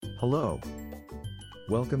Hello.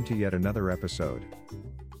 Welcome to yet another episode.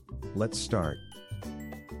 Let's start.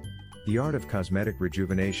 The art of cosmetic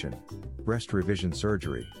rejuvenation, breast revision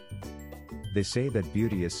surgery. They say that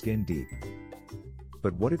beauty is skin deep.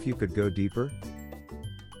 But what if you could go deeper?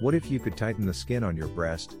 What if you could tighten the skin on your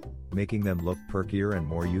breast, making them look perkier and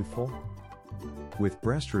more youthful? With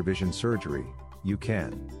breast revision surgery, you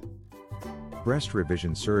can. Breast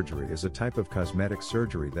revision surgery is a type of cosmetic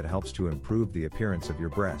surgery that helps to improve the appearance of your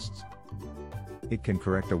breasts. It can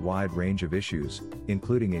correct a wide range of issues,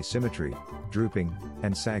 including asymmetry, drooping,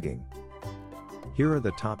 and sagging. Here are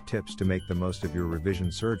the top tips to make the most of your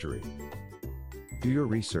revision surgery. Do your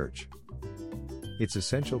research. It's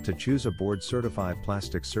essential to choose a board-certified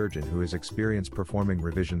plastic surgeon who is experienced performing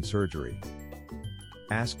revision surgery.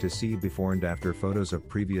 Ask to see before and after photos of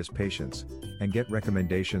previous patients, and get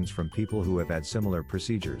recommendations from people who have had similar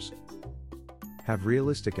procedures. Have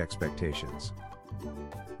realistic expectations.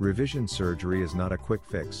 Revision surgery is not a quick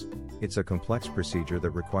fix, it's a complex procedure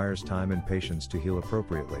that requires time and patience to heal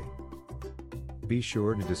appropriately. Be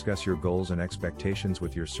sure to discuss your goals and expectations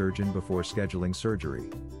with your surgeon before scheduling surgery.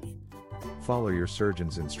 Follow your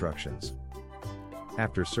surgeon's instructions.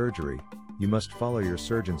 After surgery, you must follow your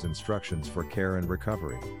surgeon's instructions for care and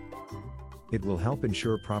recovery. It will help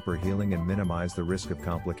ensure proper healing and minimize the risk of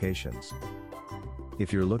complications.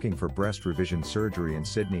 If you're looking for breast revision surgery in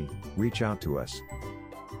Sydney, reach out to us.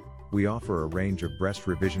 We offer a range of breast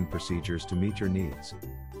revision procedures to meet your needs.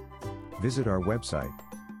 Visit our website,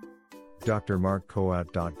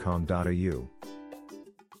 drmarkcoat.com.au.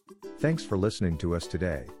 Thanks for listening to us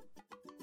today.